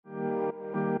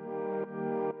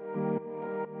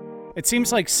It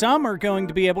seems like some are going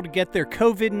to be able to get their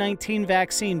COVID-19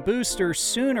 vaccine booster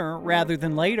sooner rather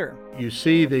than later. You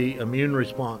see the immune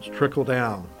response trickle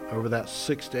down over that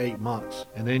 6 to 8 months,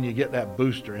 and then you get that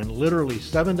booster, and literally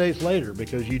 7 days later,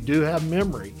 because you do have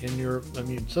memory in your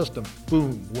immune system,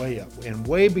 boom, way up, and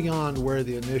way beyond where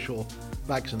the initial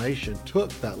vaccination took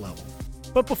that level.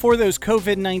 But before those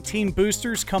COVID-19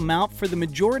 boosters come out for the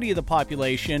majority of the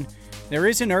population, there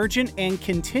is an urgent and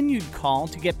continued call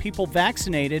to get people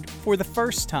vaccinated for the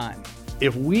first time.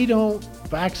 If we don't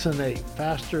vaccinate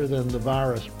faster than the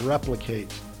virus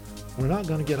replicates, we're not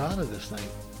going to get out of this thing,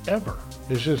 ever.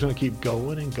 It's just going to keep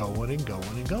going and going and going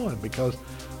and going because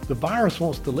the virus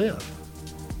wants to live,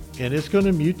 and it's going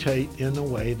to mutate in the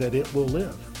way that it will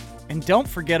live. And don't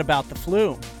forget about the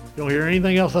flu. You don't hear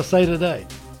anything else I say today,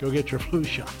 go get your flu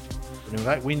shot. In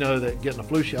fact, we know that getting a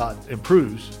flu shot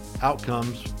improves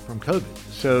outcomes from COVID.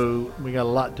 So we got a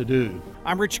lot to do.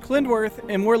 I'm Rich Klindworth,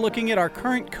 and we're looking at our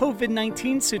current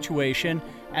COVID-19 situation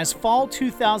as fall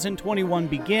 2021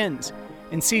 begins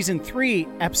in Season 3,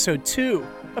 Episode 2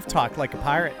 of Talk Like a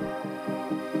Pirate.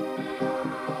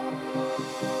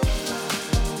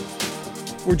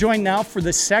 We're joined now for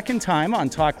the second time on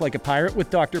Talk Like a Pirate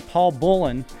with Dr. Paul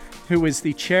Bolin, who is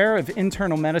the chair of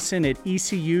internal medicine at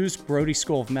ECU's Brody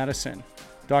School of Medicine.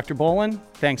 Dr. Bolin,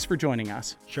 thanks for joining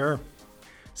us. Sure.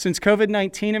 Since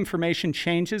COVID-19 information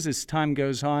changes as time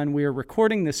goes on, we are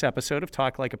recording this episode of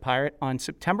Talk Like a Pirate on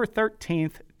September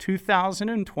 13th,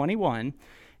 2021,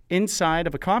 inside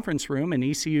of a conference room in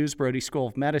ECU's Brody School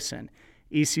of Medicine.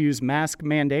 ECU's mask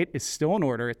mandate is still in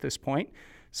order at this point,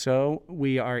 so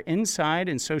we are inside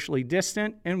and socially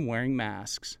distant and wearing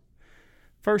masks.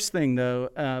 First thing,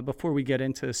 though, before we get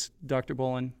into this, Dr.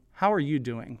 Bolin, how are you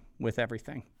doing with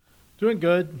everything? Doing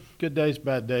good. Good days,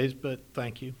 bad days, but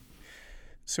thank you.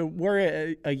 So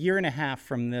we're a year and a half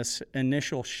from this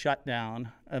initial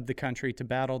shutdown of the country to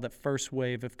battle the first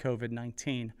wave of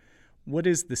COVID-19. What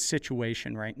is the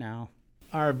situation right now?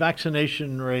 Our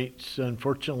vaccination rates,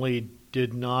 unfortunately,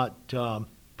 did not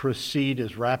proceed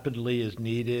as rapidly as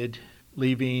needed,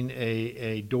 leaving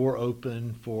a door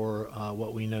open for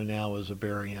what we know now as a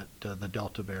variant, the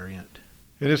Delta variant.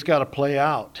 And it's got to play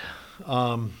out.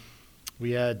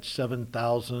 We had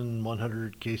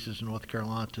 7,100 cases in North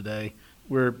Carolina today.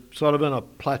 We're sort of in a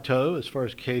plateau as far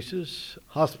as cases.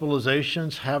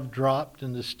 Hospitalizations have dropped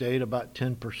in the state about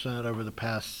 10% over the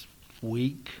past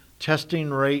week.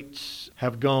 Testing rates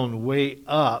have gone way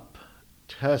up.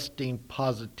 Testing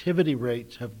positivity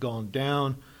rates have gone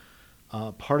down.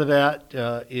 Part of that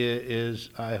is,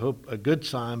 I hope, a good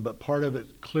sign, but part of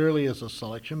it clearly is a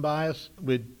selection bias.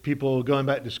 With people going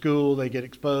back to school, they get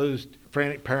exposed.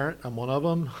 Frantic parent, I'm one of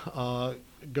them,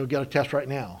 go get a test right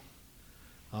now.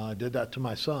 I did that to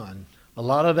my son. A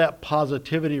lot of that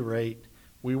positivity rate,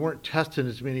 we weren't testing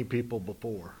as many people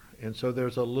before. And so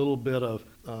there's a little bit of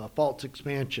false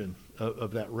expansion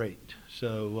of that rate.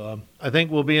 So I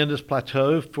think we'll be in this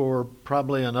plateau for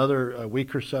probably another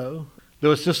week or so.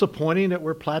 Though it's disappointing that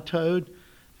we're plateaued,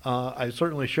 I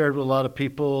certainly shared with a lot of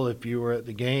people, if you were at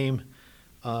the game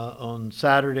on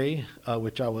Saturday,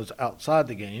 which I was outside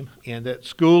the game, and that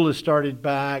school has started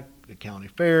back, the county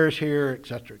fair's here,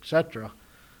 et cetera,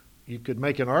 you could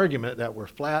make an argument that we're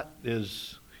flat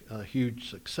is a huge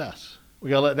success. We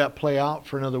got to let that play out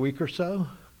for another week or so.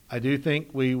 I do think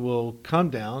we will come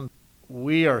down.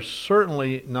 We are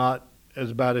certainly not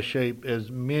as bad a shape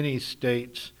as many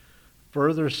states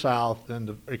further south than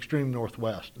the extreme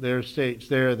northwest. There are states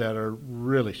there that are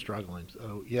really struggling.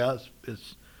 So yes,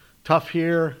 it's tough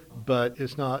here, but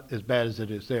it's not as bad as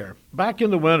it is there. Back in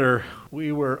the winter,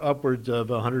 we were upwards of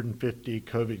 150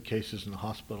 COVID cases in the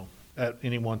hospital at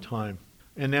any one time.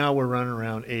 And now we're running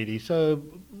around 80, so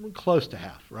close to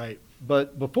half, right?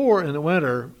 But before in the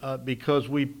winter, because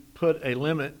we put a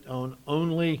limit on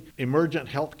only emergent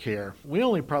health care, we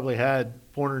only probably had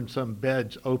 400 and some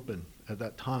beds open at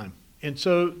that time. And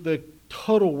so the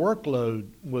total workload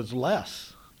was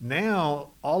less.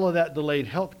 Now, all of that delayed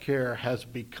health care has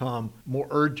become more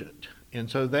urgent. And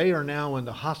so they are now in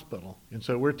the hospital. And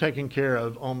so we're taking care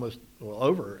of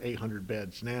over 800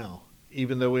 beds now.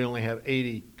 Even though we only have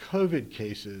 80 COVID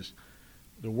cases,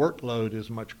 the workload is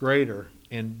much greater.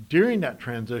 And during that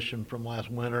transition from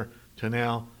last winter to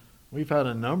now, we've had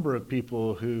a number of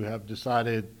people who have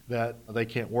decided that they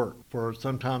can't work, for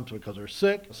sometimes because they're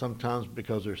sick, sometimes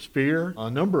because there's fear, a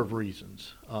number of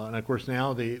reasons. And of course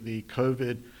now the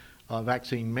COVID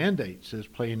vaccine mandates is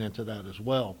playing into that as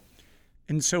well.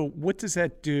 And so what does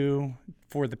that do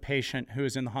for the patient who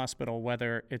is in the hospital,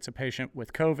 whether it's a patient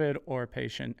with COVID or a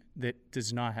patient that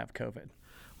does not have COVID?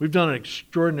 We've done an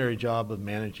extraordinary job of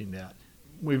managing that.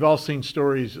 We've all seen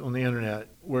stories on the internet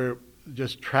where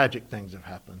just tragic things have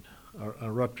happened.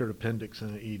 A ruptured appendix in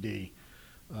an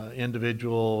ED.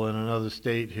 Individual in another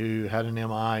state who had an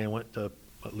MI and went to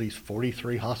at least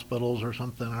 43 hospitals or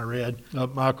something, I read.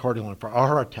 Myocardial infarction, a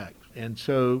heart attack. And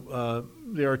so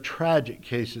there are tragic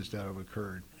cases that have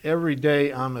occurred. Every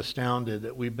day I'm astounded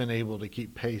that we've been able to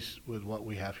keep pace with what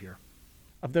we have here.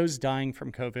 Of those dying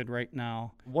from COVID right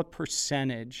now, what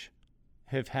percentage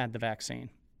have had the vaccine,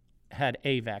 had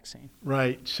a vaccine?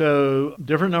 Right. So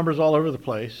different numbers all over the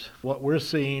place. What we're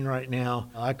seeing right now,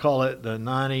 I call it the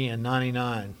 90 and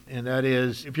 99. And that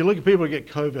is, if you look at people who get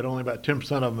COVID, only about 10%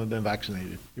 of them have been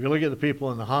vaccinated. If you look at the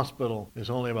people in the hospital, it's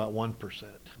only about 1%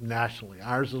 nationally.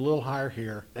 Ours is a little higher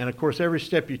here. And of course, every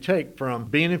step you take from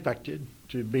being infected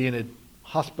to being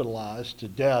hospitalized to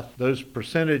death, those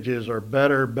percentages are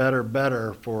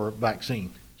better for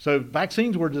vaccine. So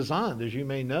vaccines were designed, as you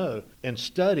may know, and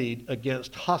studied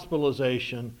against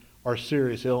hospitalization or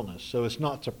serious illness. So it's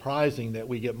not surprising that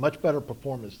we get much better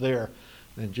performance there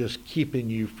than just keeping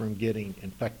you from getting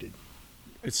infected.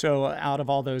 So out of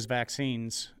all those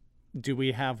vaccines, do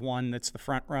we have one that's the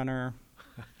front runner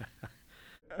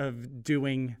of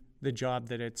doing the job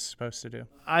that it's supposed to do?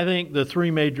 I think the three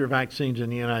major vaccines in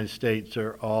the United States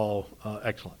are all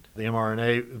excellent. The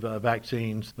mRNA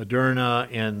vaccines, Moderna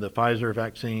and the Pfizer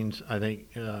vaccines, I think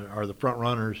are the front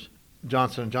runners.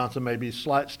 Johnson & Johnson may be a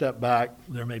slight step back.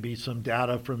 There may be some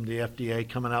data from the FDA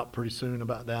coming out pretty soon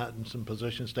about that and some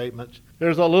position statements.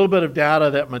 There's a little bit of data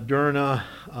that Moderna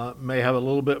may have a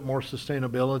little bit more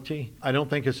sustainability. I don't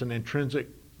think it's an intrinsic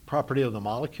property of the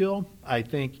molecule. I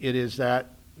think it is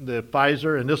that the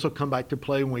Pfizer, and this will come back to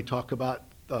play when we talk about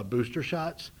booster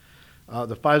shots.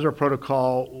 The Pfizer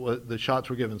protocol, the shots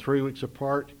were given 3 weeks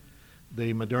apart.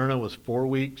 The Moderna was 4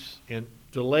 weeks, and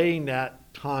delaying that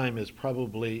time is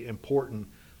probably important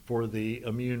for the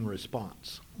immune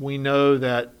response. We know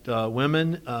that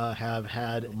women have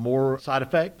had more side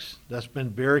effects. That's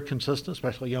been very consistent,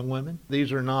 especially young women.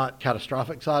 These are not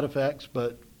catastrophic side effects,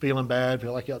 but feeling bad,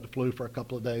 feel like you had the flu for a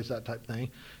couple of days, that type of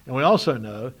thing. And we also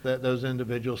know that those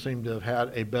individuals seem to have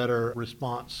had a better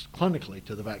response clinically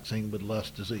to the vaccine with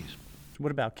less disease.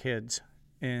 What about kids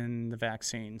in the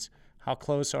vaccines? How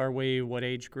close are we? What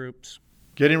age groups?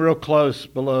 Getting real close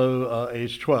below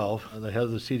age 12. The head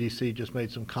of the CDC just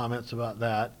made some comments about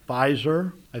that.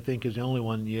 Pfizer, I think, is the only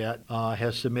one yet,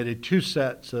 has submitted 2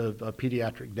 sets of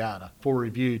pediatric data for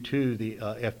review to the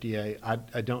FDA.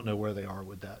 I don't know where they are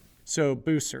with that. So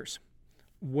boosters,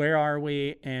 where are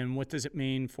we, and what does it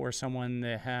mean for someone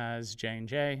that has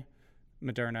J&J,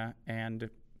 Moderna, and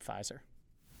Pfizer?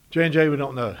 J&J, we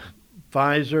don't know.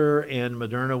 Pfizer and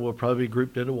Moderna will probably be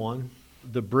grouped into one.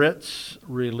 The Brits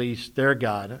released their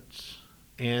guidance,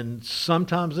 and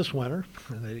sometimes this winter,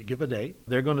 and they didn't give a date,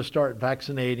 they're going to start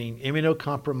vaccinating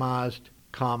immunocompromised,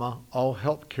 all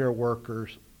healthcare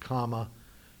workers, and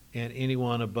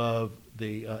anyone above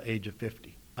the age of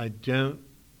 50. I don't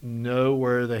know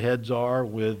where the heads are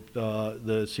with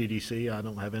the CDC. I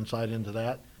don't have insight into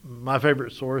that. My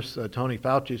favorite source, Tony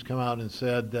Fauci, has come out and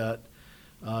said that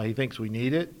he thinks we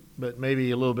need it, but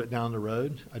maybe a little bit down the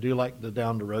road. I do like the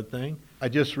down the road thing. I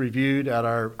just reviewed at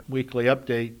our weekly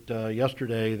update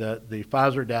yesterday that the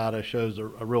Pfizer data shows a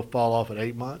real fall off at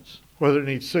 8 months. Whether it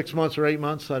needs 6 months or 8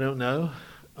 months, I don't know.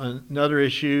 Another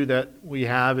issue that we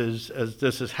have is, as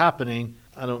this is happening,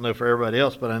 I don't know for everybody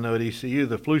else, but I know at ECU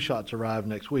the flu shots arrive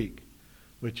next week,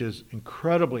 which is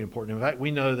incredibly important. In fact, we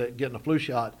know that getting a flu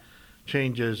shot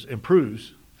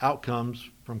improves outcomes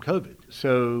from COVID.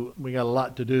 So we got a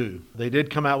lot to do. They did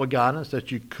come out with guidance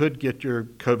that you could get your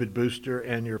COVID booster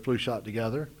and your flu shot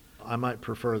together. I might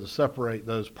prefer to separate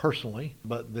those personally,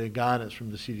 but the guidance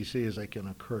from the CDC is they can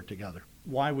occur together.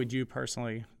 Why would you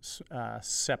personally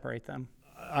separate them?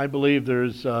 I believe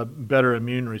there's a better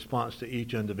immune response to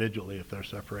each individually if they're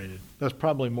separated. That's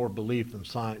probably more belief than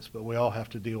science, but we all have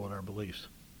to deal with our beliefs.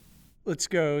 Let's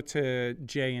go to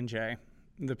J&J,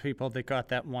 the people that got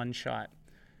that one shot.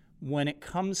 When it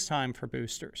comes time for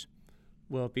boosters,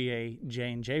 will it be a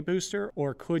J&J booster,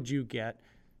 or could you get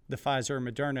the Pfizer or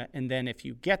Moderna? And then if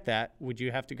you get that, would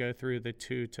you have to go through the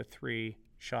 2 to 3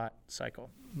 shot cycle?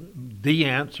 The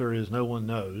answer is no one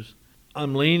knows.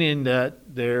 I'm leaning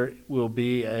that there will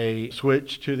be a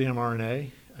switch to the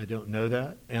mRNA. I don't know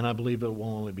that, and I believe it will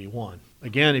only be one.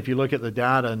 Again, if you look at the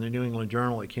data in the New England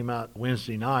Journal, it came out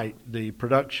Wednesday night, the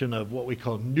production of what we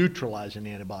call neutralizing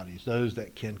antibodies, those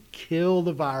that can kill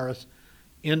the virus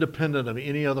independent of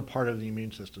any other part of the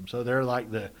immune system. So they're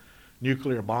like the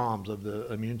nuclear bombs of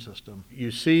the immune system.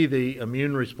 You see the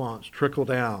immune response trickle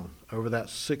down over that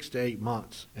 6 to 8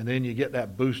 months, and then you get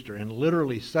that booster. And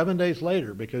literally 7 days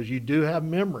later, because you do have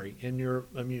memory in your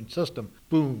immune system,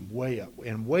 boom, way up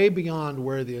and way beyond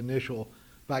where the initial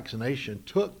vaccination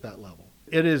took that level.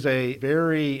 It is a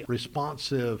very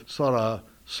responsive sort of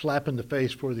slap in the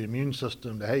face for the immune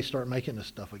system to, hey, start making this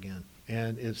stuff again.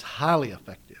 And it's highly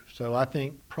effective. So I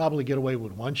think probably get away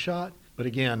with one shot, but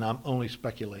again, I'm only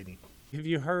speculating. Have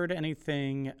you heard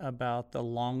anything about the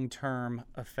long-term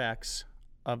effects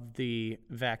of the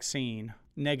vaccine,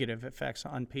 negative effects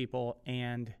on people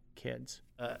and kids?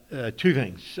 Two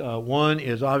things. One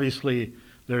is obviously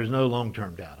there's no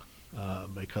long-term data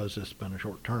because it's been a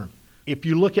short term. If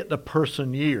you look at the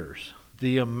person years,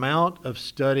 the amount of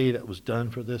study that was done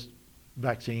for this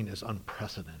vaccine is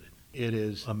unprecedented. It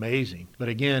is amazing. But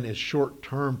again, it's short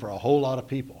term for a whole lot of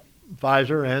people.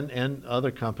 Pfizer and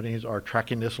other companies are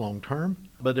tracking this long term,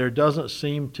 but there doesn't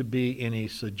seem to be any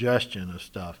suggestion of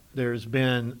stuff. There's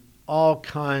been all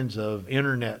kinds of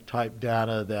internet type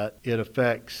data that it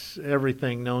affects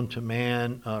everything known to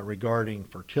man regarding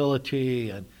fertility,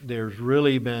 and there's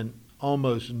really been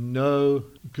almost no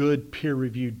good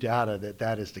peer-reviewed data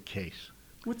that is the case.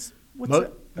 What's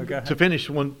that? Oh, go ahead. To finish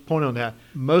one point on that,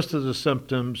 most of the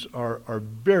symptoms are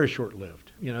very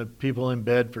short-lived. You know, people in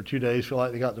bed for 2 days feel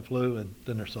like they got the flu, and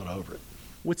then they're sort of over it.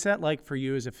 What's that like for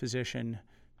you as a physician,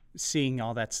 seeing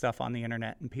all that stuff on the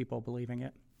internet and people believing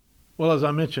it? Well, as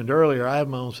I mentioned earlier, I have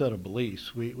my own set of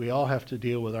beliefs. We all have to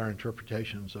deal with our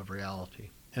interpretations of reality,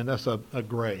 and that's a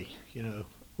gray, you know.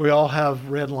 We all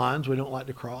have red lines we don't like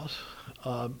to cross.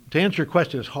 To answer your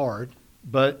question is hard,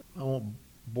 but I won't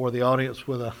bore the audience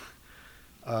with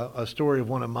a story of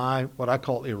one of my, what I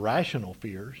call irrational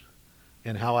fears,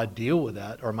 and how I deal with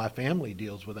that, or my family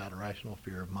deals with that irrational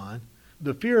fear of mine.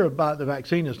 The fear about the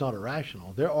vaccine is not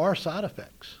irrational. There are side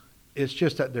effects. It's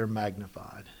just that they're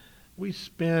magnified. We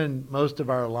spend most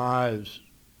of our lives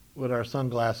with our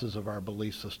sunglasses of our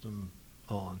belief system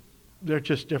on. They're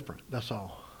just different, that's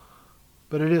all.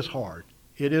 But it is hard.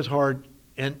 It is hard.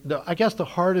 And I guess the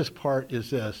hardest part is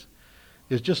this,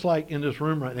 is just like in this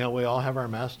room right now, we all have our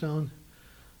masks on.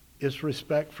 It's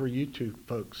respect for you two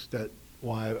folks that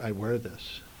why I wear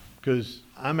this. Because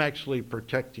I'm actually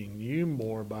protecting you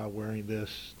more by wearing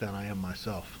this than I am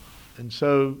myself. And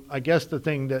so I guess the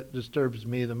thing that disturbs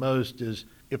me the most is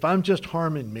if I'm just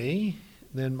harming me,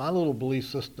 then my little belief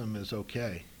system is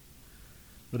okay.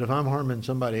 But if I'm harming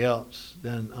somebody else,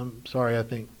 then I'm sorry, I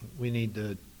think we need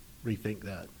to rethink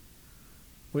that.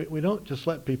 We don't just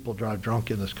let people drive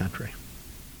drunk in this country.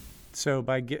 So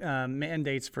by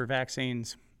mandates for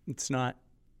vaccines, it's not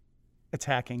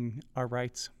attacking our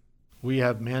rights? We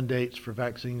have mandates for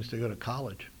vaccines to go to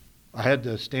college. I had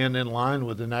to stand in line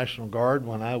with the National Guard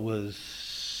when I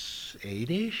was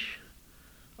 8-ish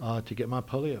to get my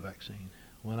polio vaccine.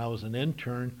 When I was an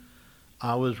intern,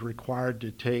 I was required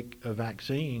to take a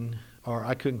vaccine or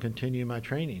I couldn't continue my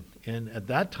training. And at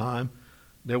that time,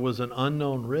 there was an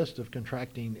unknown risk of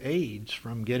contracting AIDS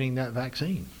from getting that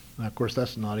vaccine. And of course,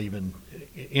 that's not even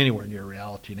anywhere near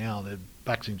reality now. The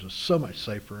vaccines were so much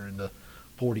safer in the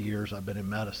 40 years I've been in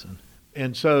medicine.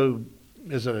 And so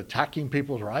is it attacking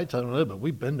people's rights? I don't know, but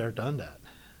we've been there, done that.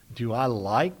 Do I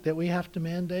like that we have to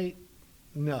mandate?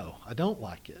 No, I don't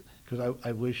like it because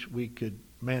I wish we could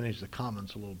manage the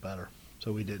commons a little better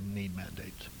so we didn't need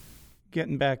mandates.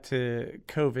 Getting back to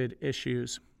COVID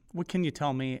issues, what can you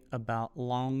tell me about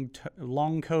long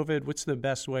COVID? What's the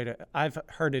best way to, I've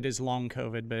heard it is long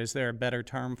COVID, but is there a better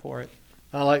term for it?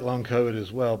 I like long COVID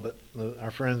as well, but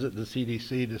our friends at the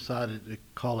CDC decided to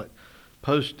call it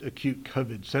post-acute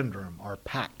COVID syndrome, or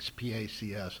PACS,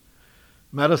 P-A-C-S.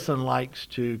 Medicine likes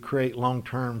to create long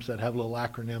terms that have little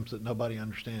acronyms that nobody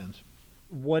understands.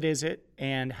 What is it,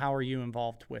 and how are you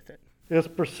involved with it? It's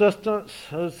persistence.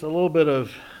 There's a little bit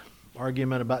of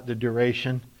argument about the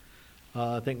duration.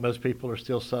 I think most people are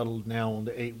still settled now on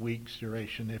the 8 weeks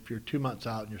duration. If you're 2 months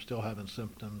out and you're still having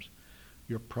symptoms,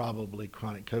 you're probably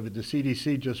chronic COVID. The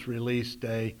CDC just released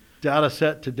a data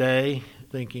set today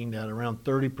thinking that around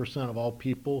 30% of all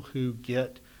people who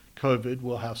get COVID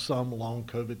will have some long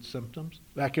COVID symptoms.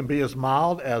 That can be as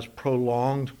mild as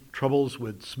prolonged troubles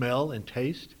with smell and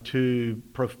taste to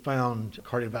profound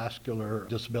cardiovascular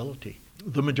disability.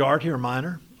 The majority are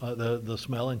minor, the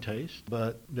smell and taste,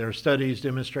 but there are studies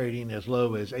demonstrating as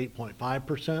low as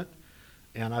 8.5%,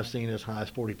 and I've seen as high as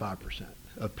 45%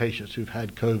 of patients who've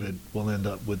had COVID will end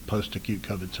up with post-acute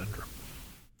COVID syndrome.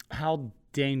 How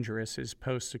dangerous is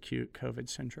post-acute COVID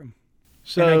syndrome?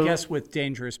 So, and I guess with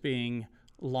dangerous being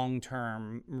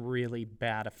long-term, really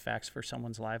bad effects for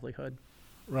someone's livelihood.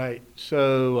 Right.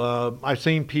 So I've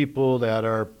seen people that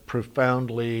are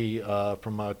profoundly,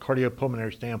 from a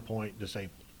cardiopulmonary standpoint,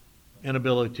 disabled,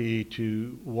 inability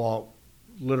to walk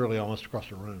literally almost across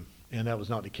the room. And that was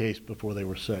not the case before they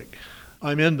were sick.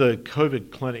 I'm in the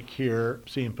COVID clinic here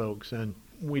seeing folks, and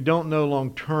we don't know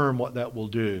long term what that will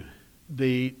do.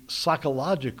 The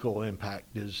psychological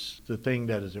impact is the thing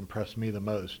that has impressed me the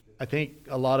most. I think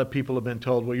a lot of people have been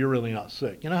told, well, you're really not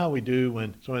sick. You know how we do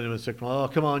when somebody was sick, oh,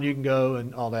 come on, you can go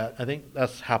and all that. I think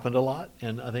that's happened a lot.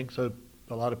 And I think so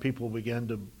a lot of people begin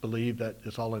to believe that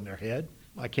it's all in their head.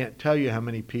 I can't tell you how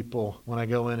many people, when I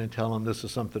go in and tell them this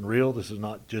is something real, this is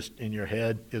not just in your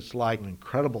head, it's like an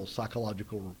incredible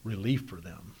psychological relief for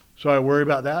them. So I worry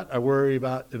about that. I worry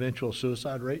about eventual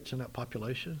suicide rates in that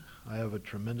population. I have a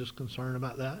tremendous concern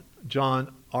about that.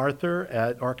 John Arthur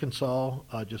at Arkansas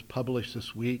just published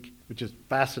this week, which is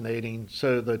fascinating.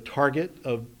 So the target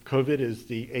of COVID is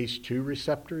the ACE2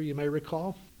 receptor, you may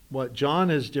recall. What John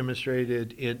has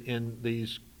demonstrated in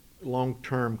these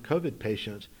long-term COVID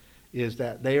patients is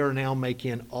that they are now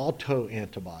making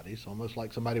autoantibodies, almost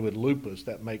like somebody with lupus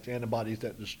that makes antibodies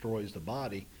that destroys the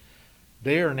body.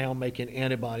 They are now making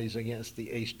antibodies against the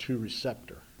ACE2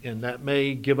 receptor. And that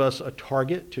may give us a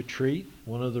target to treat.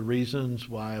 One of the reasons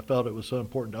why I felt it was so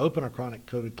important to open a chronic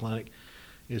COVID clinic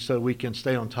is so we can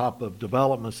stay on top of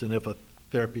developments, and if a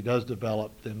therapy does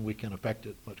develop, then we can affect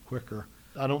it much quicker.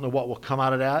 I don't know what will come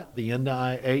out of that. The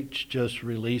NIH just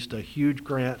released a huge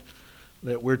grant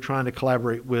that we're trying to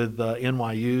collaborate with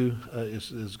NYU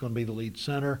is going to be the lead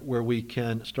center, where we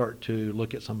can start to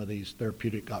look at some of these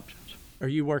therapeutic options. Are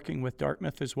you working with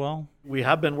Dartmouth as well? We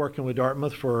have been working with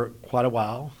Dartmouth for quite a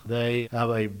while. They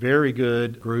have a very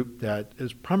good group that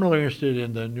is primarily interested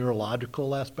in the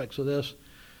neurological aspects of this.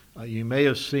 You may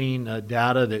have seen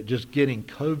data that just getting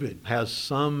COVID has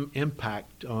some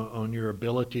impact on your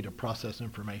ability to process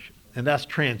information. And that's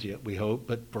transient, we hope,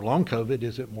 but for long COVID,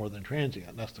 is it more than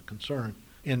transient? That's the concern.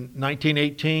 In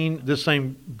 1918, this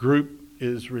same group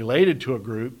is related to a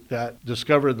group that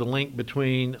discovered the link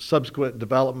between subsequent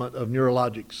development of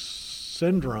neurologic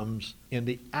syndromes in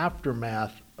the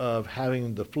aftermath of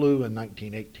having the flu in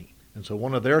 1918. And so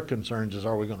one of their concerns is,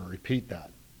 are we going to repeat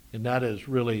that? And that has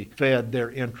really fed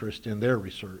their interest in their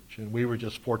research. And we were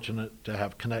just fortunate to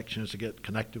have connections to get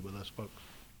connected with those folks.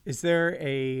 Is there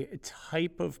a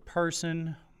type of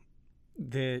person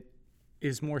that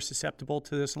is more susceptible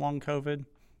to this long COVID?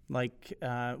 Like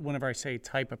whenever I say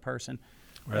type of person,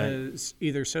 right,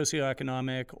 either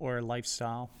socioeconomic or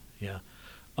lifestyle. Yeah.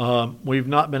 We've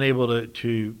not been able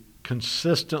to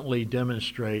consistently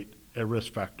demonstrate a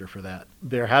risk factor for that.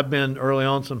 There have been early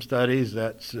on some studies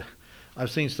I've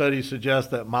seen studies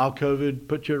suggest that mild COVID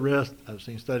puts you at risk. I've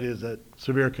seen studies that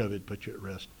severe COVID puts you at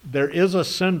risk. There is a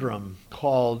syndrome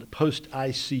called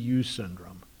post-ICU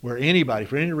syndrome, where anybody,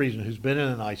 for any reason, who's been in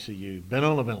an ICU, been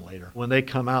on a ventilator, when they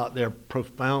come out, they're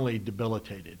profoundly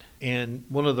debilitated. And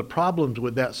one of the problems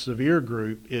with that severe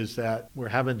group is that we're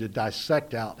having to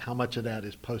dissect out how much of that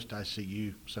is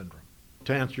post-ICU syndrome.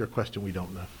 To answer your question, we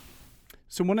don't know.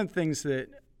 So one of the things that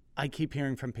I keep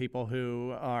hearing from people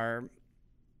who are,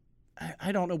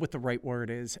 I don't know what the right word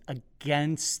is,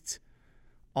 against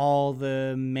all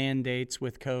the mandates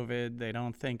with COVID, they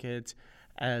don't think it's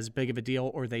as big of a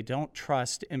deal, or they don't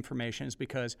trust information, is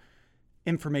because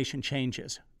information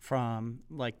changes from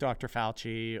like Dr.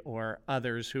 Fauci or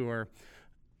others who are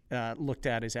looked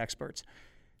at as experts.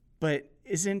 But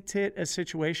isn't it a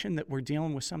situation that we're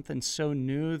dealing with something so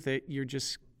new that you're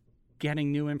just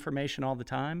getting new information all the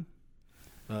time?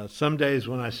 Some days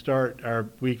when I start our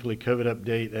weekly COVID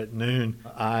update at noon,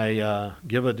 I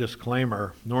give a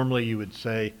disclaimer. Normally you would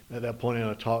say at that point in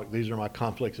a talk, these are my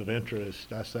conflicts of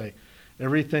interest. I say,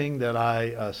 everything that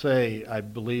I say, I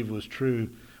believe was true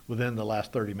within the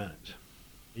last 30 minutes.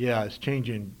 Yeah, it's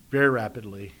changing very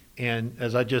rapidly. And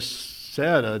as I just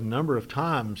said a number of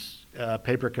times, a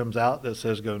paper comes out that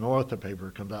says go north, a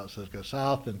paper comes out that says go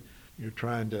south, and you're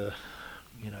trying to,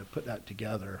 put that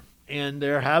together. And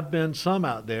there have been some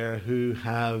out there who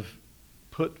have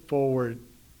put forward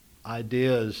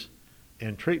ideas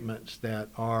and treatments that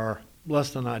are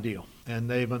less than ideal. And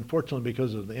they've, unfortunately,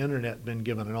 because of the internet, been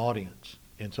given an audience.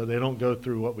 And so they don't go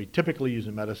through what we typically use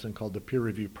in medicine called the peer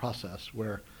review process,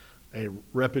 where a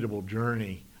reputable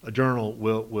journal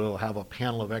will have a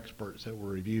panel of experts that will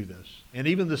review this. And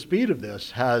even the speed of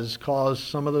this has caused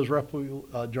some of those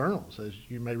reputable journals. As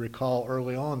you may recall,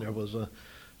 early on there was a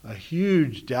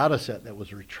huge data set that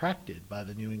was retracted by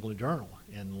the New England Journal,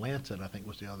 and Lancet, I think,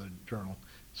 was the other journal.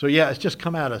 So yeah, it's just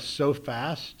come at us so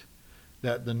fast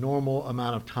that the normal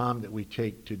amount of time that we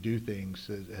take to do things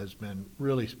has been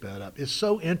really sped up. It's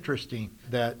so interesting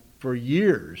that for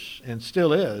years, and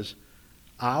still is,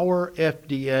 our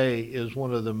FDA is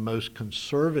one of the most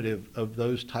conservative of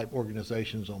those type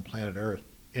organizations on planet Earth.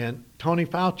 And Tony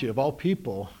Fauci, of all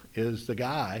people, is the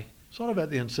guy, sort of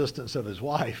at the insistence of his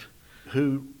wife,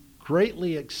 who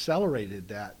greatly accelerated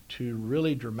that to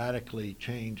really dramatically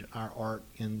change our arc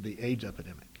in the AIDS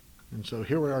epidemic. And so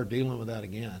here we are dealing with that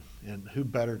again. And who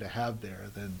better to have there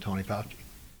than Tony Fauci?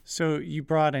 So you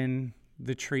brought in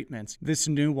the treatments. This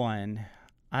new one,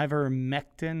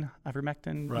 ivermectin,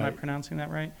 Right. Am I pronouncing that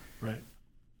right? Right.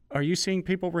 Are you seeing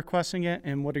people requesting it,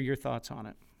 and what are your thoughts on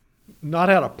it? Not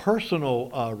at a personal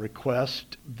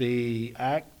request. The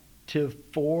Active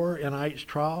 4 NIH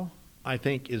trial, I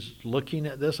think, is looking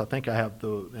at this. I think I have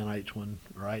the NIH one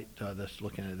right that's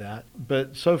looking at that.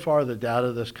 But so far, the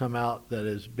data that's come out that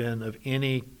has been of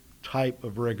any type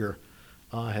of rigor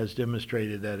has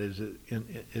demonstrated that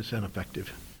it's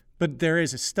ineffective. But there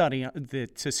is a study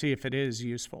to see if it is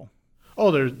useful. Oh,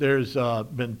 there's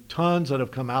been tons that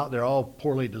have come out. They're all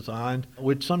poorly designed,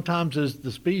 which sometimes is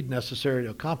the speed necessary to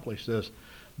accomplish this.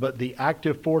 But the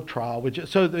Active 4 trial,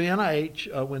 so the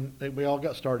NIH, when we all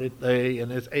got started,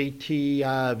 and it's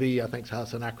ATIV, I think is how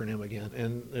it's an acronym again,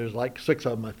 and there's like 6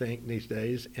 of them, I think, these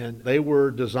days, and they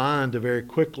were designed to very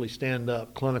quickly stand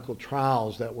up clinical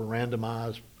trials that were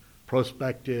randomized,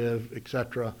 prospective, et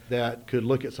cetera, that could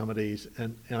look at some of these,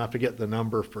 and I forget the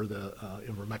number for the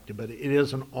ivermectin, but it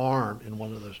is an arm in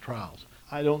one of those trials.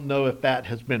 I don't know if that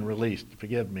has been released,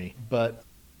 forgive me, but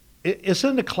it's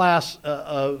in the class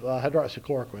of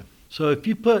hydroxychloroquine. So if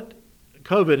you put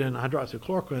COVID and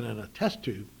hydroxychloroquine in a test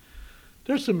tube,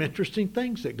 there's some interesting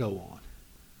things that go on.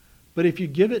 But if you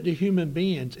give it to human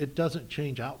beings, it doesn't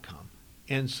change outcome.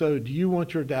 And so do you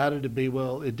want your data to be,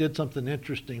 well, it did something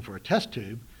interesting for a test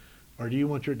tube, or do you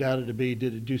want your data to be,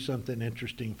 did it do something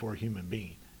interesting for a human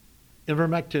being?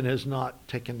 Ivermectin has not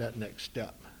taken that next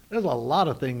step. There's a lot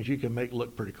of things you can make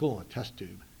look pretty cool in a test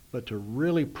tube, but to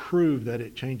really prove that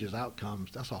it changes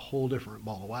outcomes, that's a whole different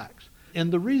ball of wax. And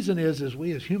the reason is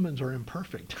we as humans are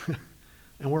imperfect,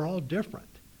 and we're all different.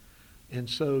 And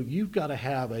so you've got to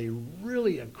have a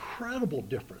really incredible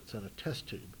difference in a test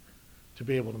tube to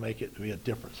be able to make it to be a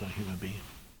difference in a human being.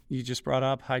 You just brought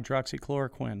up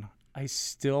hydroxychloroquine. I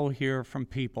still hear from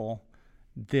people,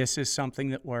 this is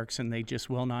something that works, and they just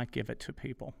will not give it to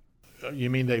people. You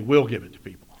mean they will give it to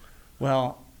people?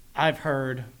 Well, I've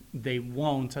heard they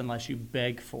won't unless you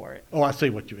beg for it. Oh, I see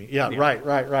what you mean. Yeah.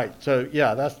 Right. So,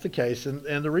 yeah, that's the case. And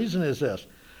the reason is this.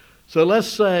 So let's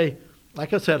say,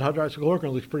 like I said,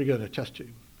 hydroxychloroquine looks pretty good in a test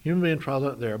tube. Human being trials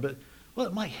aren't there, but, well,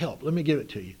 it might help. Let me give it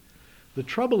to you. The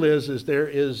trouble is there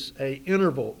is a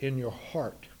interval in your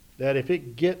heart that if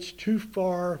it gets too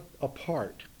far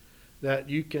apart, that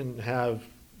you can have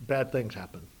bad things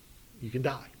happen. You can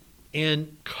die.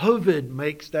 And COVID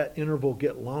makes that interval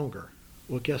get longer.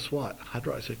 Well, guess what?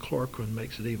 Hydroxychloroquine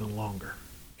makes it even longer.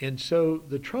 And so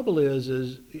the trouble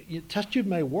is test tube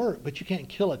may work, but you can't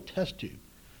kill a test tube.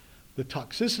 The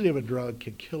toxicity of a drug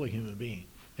can kill a human being.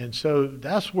 And so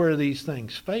that's where these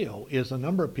things fail, is a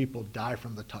number of people die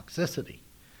from the toxicity,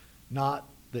 not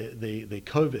the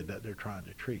COVID that they're trying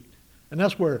to treat. And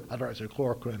that's where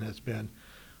hydroxychloroquine has been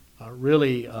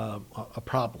really a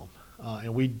problem.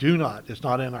 And we do not, it's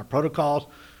not in our protocols,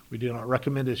 we do not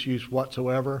recommend its use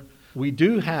whatsoever. We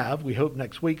do have, we hope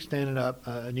next week, standing up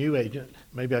a new agent.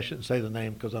 Maybe I shouldn't say the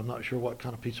name because I'm not sure what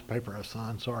kind of piece of paper I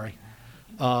signed, sorry.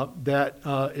 That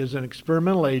is an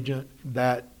experimental agent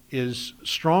that is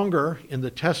stronger in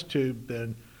the test tube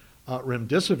than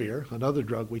remdesivir, another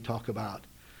drug we talk about.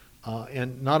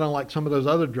 And not unlike some of those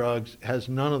other drugs, has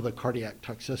none of the cardiac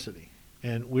toxicity.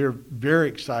 And we're very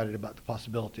excited about the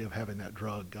possibility of having that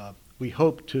drug. We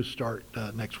hope to start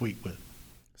next week with.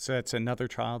 So that's another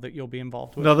trial that you'll be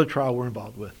involved with? Another trial we're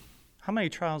involved with. How many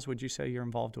trials would you say you're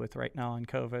involved with right now on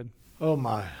COVID? Oh,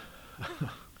 my.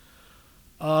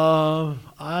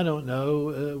 I don't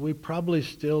know. We probably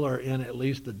still are in at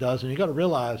least a dozen. You got to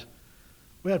realize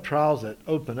we have trials that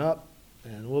open up,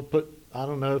 and we'll put, I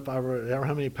don't know if I ever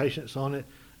how many patients on it,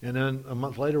 and then a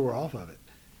month later we're off of it.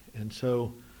 And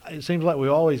so it seems like we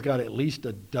always got at least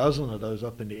a dozen of those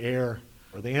up in the air.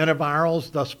 The antivirals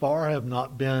thus far have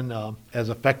not been as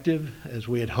effective as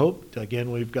we had hoped. Again,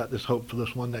 we've got this hope for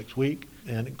this one next week.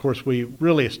 And of course, we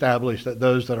really established that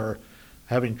those that are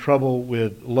having trouble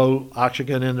with low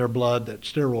oxygen in their blood, that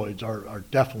steroids are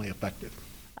definitely effective.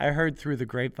 I heard through the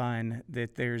grapevine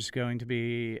that there's going to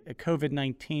be a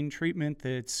COVID-19 treatment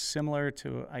that's similar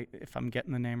to, if I'm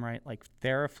getting the name right, like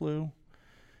Theraflu.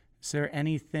 Is there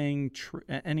anything,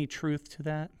 any truth to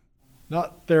that?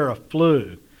 not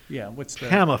Theraflu. Yeah, what's the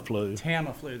Tamiflu.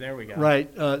 Tamiflu? There we go. Right.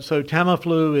 So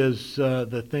Tamiflu is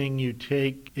the thing you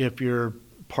take if your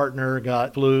partner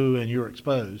got flu and you were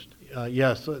exposed.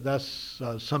 Yes, that's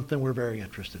something we're very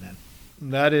interested in.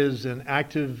 That is an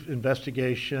active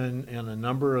investigation in a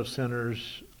number of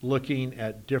centers looking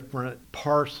at different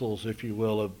parcels, if you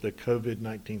will, of the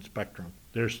COVID-19 spectrum.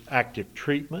 There's active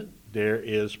treatment, there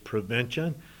is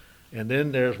prevention, and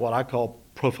then there's what I call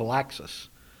prophylaxis,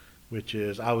 which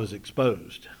is I was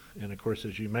exposed. And of course,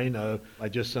 as you may know, I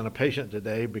just sent a patient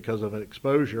today because of an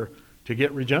exposure to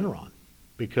get Regeneron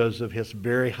because of his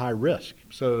very high risk.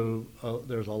 So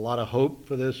there's a lot of hope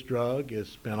for this drug.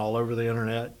 It's been all over the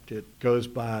internet. It goes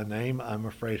by a name I'm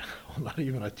afraid I will not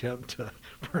even attempt to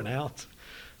pronounce,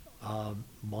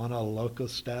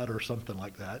 montelukast or something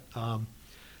like that.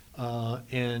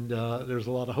 And there's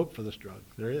a lot of hope for this drug.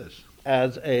 There is.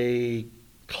 As a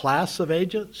class of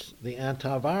agents, the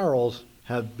antivirals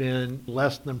have been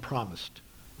less than promised.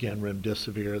 Again,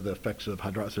 remdesivir, the effects of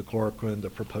hydroxychloroquine,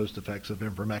 the proposed effects of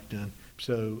ivermectin.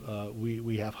 So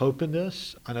we have hope in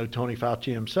this. I know Tony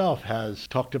Fauci himself has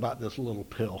talked about this little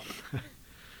pill.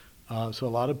 So a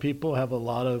lot of people have a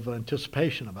lot of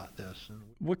anticipation about this.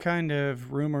 What kind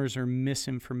of rumors or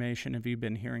misinformation have you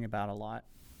been hearing about a lot?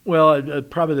 Well,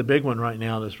 probably the big one right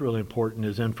now that's really important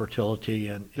is infertility.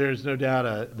 And there's no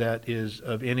data that is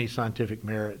of any scientific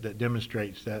merit that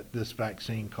demonstrates that this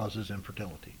vaccine causes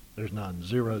infertility. There's none,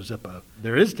 zero, zippo.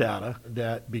 There is data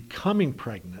that becoming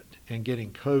pregnant and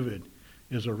getting COVID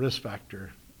is a risk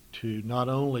factor to not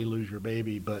only lose your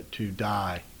baby, but to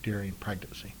die during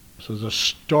pregnancy. So there's a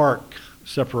stark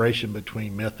separation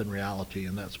between myth and reality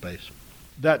in that space.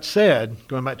 That said,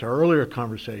 going back to our earlier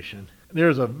conversation,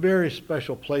 there's a very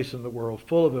special place in the world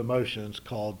full of emotions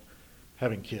called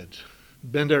having kids.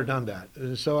 Been there, done that.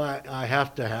 And so I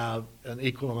have to have an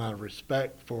equal amount of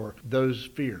respect for those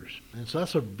fears. And so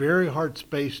that's a very hard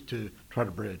space to try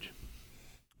to bridge.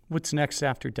 What's next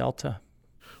after Delta?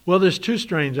 Well, there's two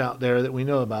strains out there that we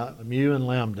know about, Mu and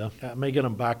Lambda. I may get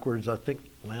them backwards. I think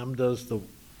Lambda's the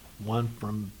one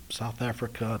from South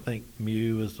Africa. I think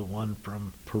Mu is the one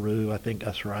from Peru. I think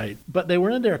that's right. But they were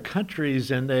in their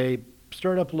countries and they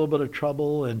stirred up a little bit of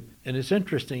trouble. And it's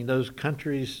interesting, those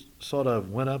countries sort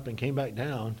of went up and came back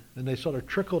down, and they sort of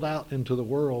trickled out into the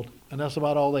world, and that's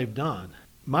about all they've done.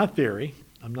 My theory,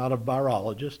 I'm not a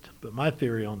virologist, but my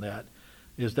theory on that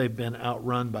is they've been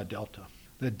outrun by Delta.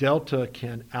 The Delta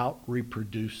can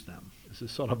out-reproduce them. This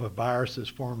is sort of a virus's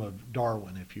form of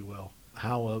Darwin, if you will.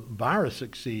 How a virus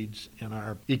succeeds in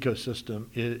our ecosystem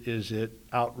is it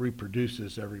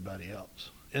out-reproduces everybody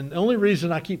else. And the only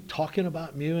reason I keep talking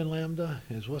about Mu and Lambda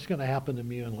is what's going to happen to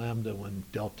Mu and Lambda when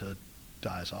Delta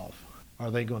dies off.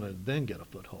 Are they going to then get a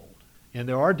foothold? And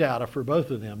there are data for both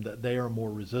of them that they are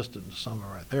more resistant to some of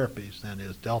our therapies than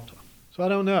is Delta. So I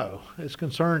don't know. It's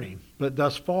concerning. But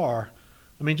thus far,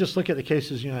 I mean, just look at the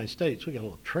cases in the United States. We got a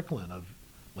little trickling of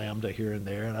Lambda here and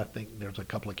there, and I think there's a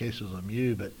couple of cases of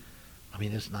Mu, but I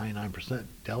mean, it's 99%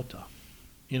 Delta.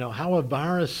 You know, how a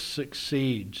virus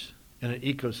succeeds in an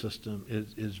ecosystem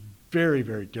is very,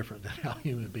 very different than how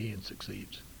human beings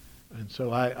succeeds. And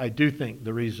so I do think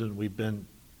the reason we've been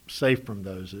safe from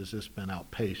those is it's been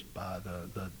outpaced by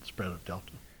the spread of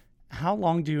Delta. How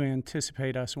long do you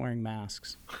anticipate us wearing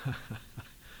masks?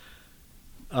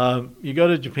 You go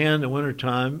to Japan in the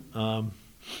wintertime. I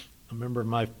remember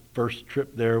my first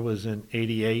trip there was in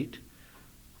 '88.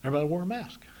 Everybody wore a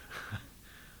mask.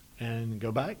 And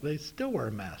go back, they still wear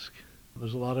a mask.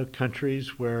 There's a lot of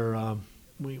countries where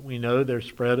we know there's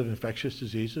spread of infectious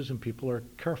diseases and people are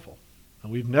careful.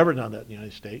 And we've never done that in the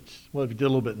United States. Well, we did a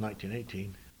little bit in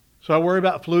 1918. So I worry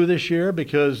about flu this year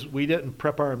because we didn't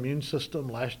prep our immune system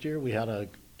last year. We had a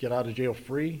get out of jail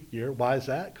free year. Why is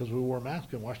that? Because we wore a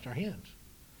mask and washed our hands.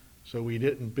 So we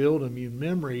didn't build immune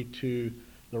memory to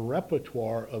the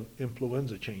repertoire of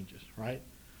influenza changes, right?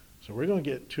 So we're going to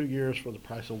get 2 years for the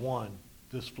price of one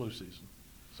this flu season.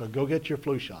 So go get your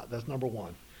flu shot. That's number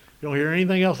one. You don't hear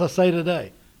anything else I say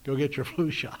today. Go get your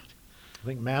flu shot. I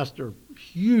think masks are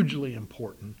hugely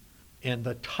important, and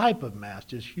the type of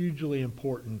mask is hugely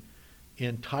important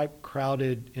in tight,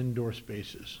 crowded indoor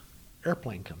spaces.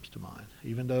 Airplane comes to mind,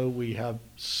 even though we have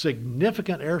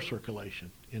significant air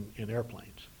circulation in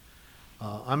airplanes.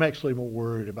 I'm actually more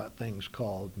worried about things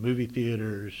called movie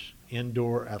theaters,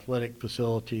 indoor athletic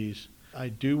facilities. I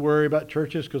do worry about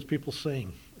churches because people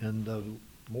sing, and the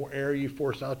more air you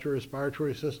force out your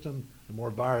respiratory system, the more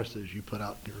viruses you put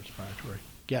out your respiratory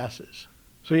gases.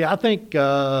 So yeah, I think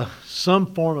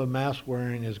some form of mask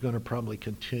wearing is going to probably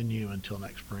continue until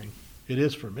next spring. It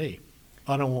is for me.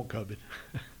 I don't want COVID.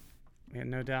 Yeah,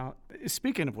 no doubt.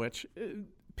 Speaking of which,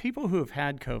 people who have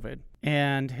had COVID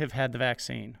and have had the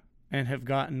vaccine and have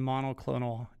gotten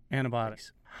monoclonal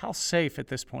antibodies, how safe at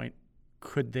this point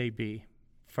could they be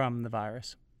from the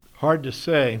virus? Hard to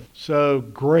say. So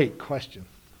great question.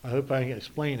 I hope I can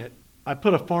explain it. I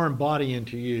put a foreign body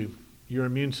into you. Your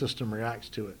immune system reacts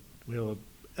to it. We have an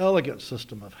elegant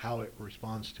system of how it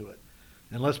responds to it.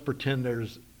 And let's pretend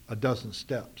there's a dozen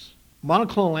steps.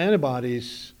 Monoclonal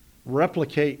antibodies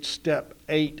replicate step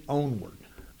 8 onward.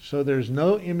 So there's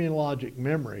no immunologic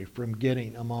memory from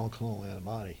getting a monoclonal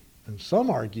antibody. And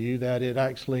some argue that it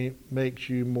actually makes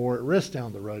you more at risk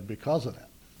down the road because of that,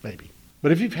 maybe.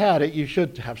 But if you've had it, you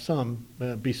should have some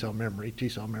B-cell memory,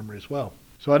 T-cell memory as well.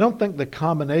 So I don't think the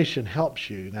combination helps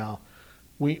you. Now,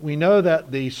 we know that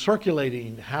the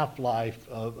circulating half-life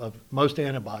of most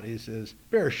antibodies is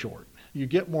very short. You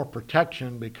get more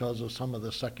protection because of some of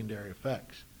the secondary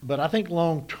effects. But I think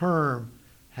long-term,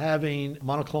 having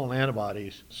monoclonal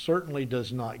antibodies certainly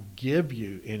does not give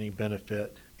you any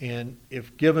benefit. And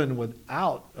if given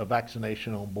without a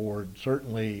vaccination on board,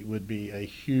 certainly would be a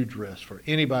huge risk for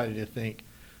anybody to think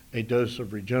a dose of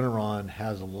Regeneron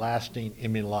has lasting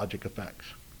immunologic effects.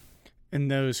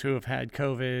 And those who have had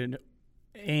COVID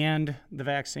and the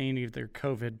vaccine, either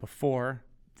COVID before,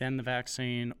 then the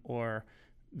vaccine, or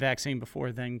vaccine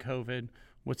before, then COVID,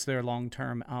 what's their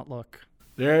long-term outlook?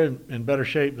 They're in better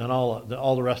shape than all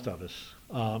the rest of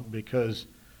us because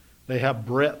they have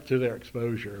breadth to their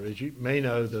exposure. As you may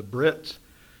know, the Brits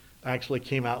actually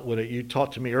came out with it. You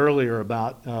talked to me earlier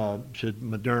about should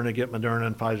Moderna get Moderna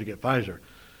and Pfizer get Pfizer.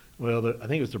 Well, I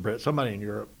think it was the Brits, somebody in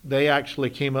Europe. They actually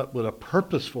came up with a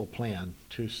purposeful plan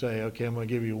to say, okay, I'm going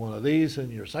to give you one of these,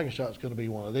 and your second shot is going to be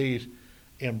one of these,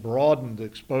 and broaden the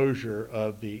exposure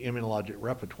of the immunologic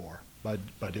repertoire by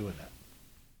doing that.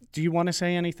 Do you want to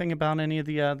say anything about any of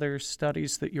the other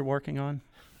studies that you're working on?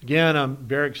 Again, I'm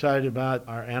very excited about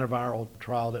our antiviral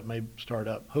trial that may start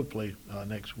up hopefully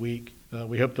next week.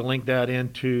 We hope to link that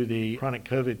into the chronic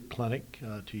COVID clinic,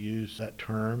 to use that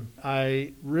term.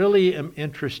 I really am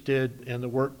interested in the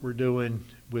work we're doing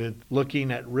with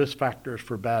looking at risk factors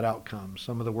for bad outcomes,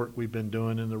 some of the work we've been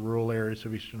doing in the rural areas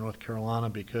of eastern North Carolina,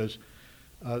 because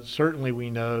certainly we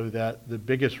know that the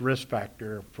biggest risk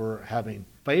factor for having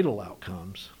fatal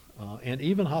outcomes, and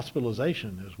even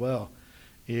hospitalization as well,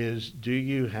 is do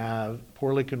you have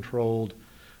poorly controlled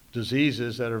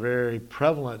diseases that are very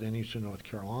prevalent in eastern North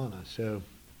Carolina. So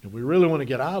if we really want to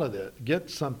get out of it, get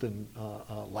something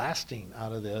lasting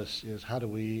out of this, is how do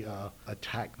we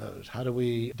attack those? How do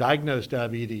we diagnose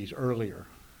diabetes earlier?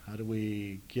 How do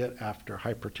we get after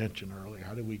hypertension earlier?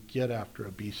 How do we get after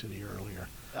obesity earlier?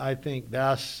 I think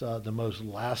that's the most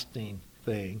lasting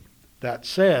thing. That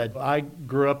said, I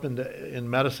grew up in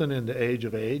medicine in the age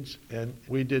of AIDS, and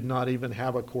we did not even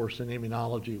have a course in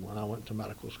immunology when I went to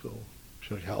medical school.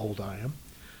 Shows you how old I am.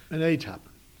 And AIDS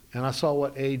happened. And I saw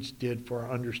what AIDS did for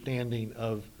our understanding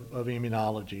of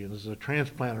immunology. And as a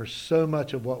transplanter, so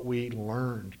much of what we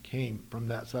learned came from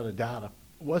that set of data.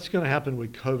 What's going to happen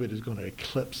with COVID is going to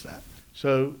eclipse that.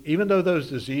 So even though those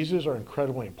diseases are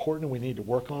incredibly important and we need to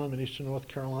work on them in eastern North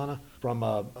Carolina, from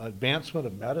advancement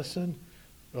of medicine,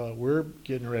 we're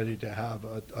getting ready to have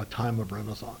a time of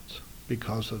renaissance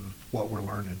because of what we're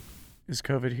learning. Is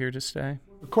COVID here to stay?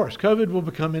 Of course, COVID will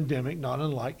become endemic, not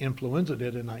unlike influenza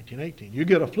did in 1918. You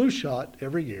get a flu shot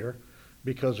every year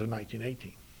because of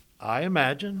 1918. I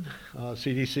imagine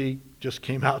CDC just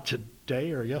came out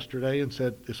today or yesterday and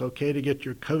said it's okay to get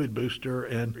your COVID booster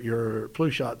and your flu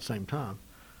shot at the same time.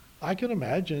 I can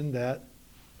imagine that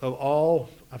of all,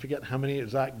 I forget how many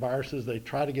exact viruses they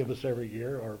try to give us every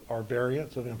year, or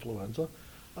variants of influenza,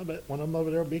 I bet one of them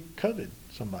over there will be COVID,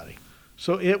 somebody.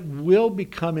 So it will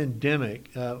become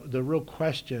endemic. The real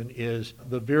question is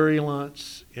the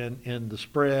virulence and the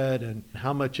spread and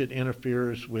how much it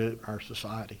interferes with our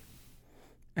society.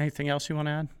 Anything else you want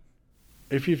to add?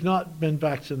 If you've not been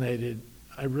vaccinated,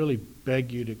 I really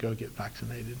beg you to go get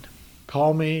vaccinated.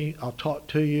 Call me, I'll talk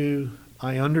to you.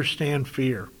 I understand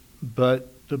fear, but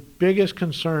the biggest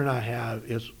concern I have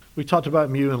is, we talked about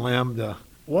Mu and Lambda.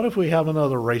 What if we have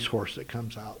another racehorse that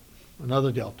comes out,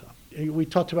 another Delta? We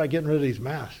talked about getting rid of these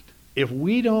masks. If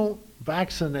we don't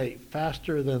vaccinate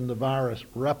faster than the virus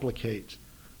replicates,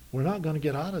 we're not going to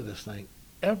get out of this thing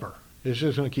ever. It's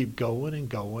just going to keep going and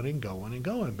going and going and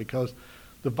going because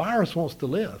the virus wants to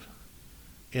live.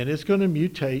 And it's going to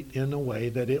mutate in a way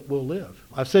that it will live.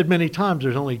 I've said many times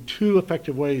there's only two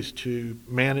effective ways to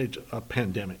manage a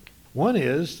pandemic. One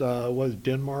is, was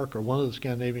Denmark or one of the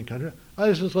Scandinavian countries,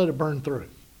 just let it burn through.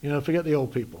 Forget the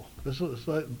old people. Let's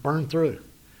let it burn through.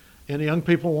 And the young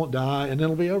people won't die, and then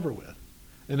it'll be over with.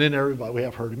 And then we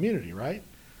have herd immunity, right?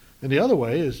 And the other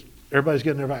way is everybody's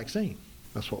getting their vaccine.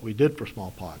 That's what we did for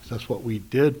smallpox. That's what we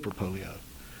did for polio.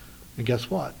 And guess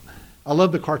what? I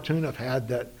love the cartoon I've had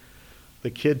that the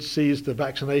kid sees the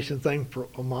vaccination thing for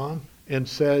a mom and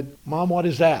said, "Mom, what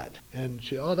is that?" And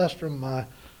she, "Oh, that's from I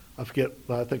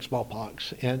think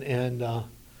smallpox." And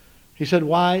he said,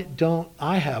 "Why don't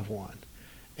I have one?"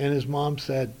 And his mom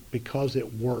said, "Because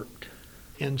it worked."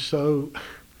 And so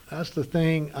that's the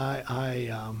thing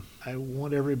I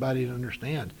want everybody to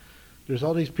understand. There's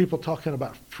all these people talking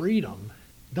about freedom.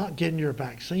 Not getting your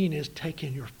vaccine is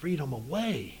taking your freedom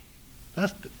away.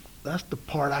 That's the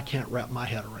part I can't wrap my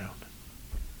head around.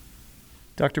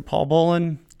 Dr. Paul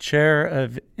Bolin, Chair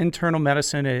of Internal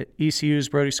Medicine at ECU's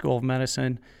Brody School of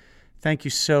Medicine, thank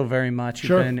you so very much.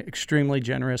 Sure. You've been extremely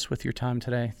generous with your time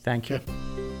today. Thank you. Okay.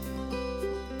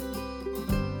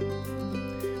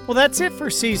 Well, that's it for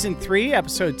Season 3,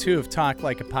 Episode 2 of Talk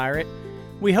Like a Pirate.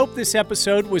 We hope this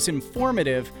episode was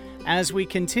informative as we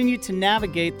continue to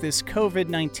navigate this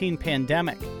COVID-19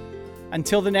 pandemic.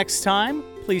 Until the next time,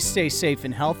 please stay safe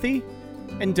and healthy.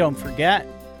 And don't forget,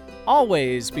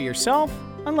 always be yourself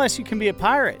unless you can be a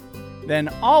pirate. Then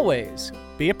always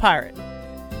be a pirate.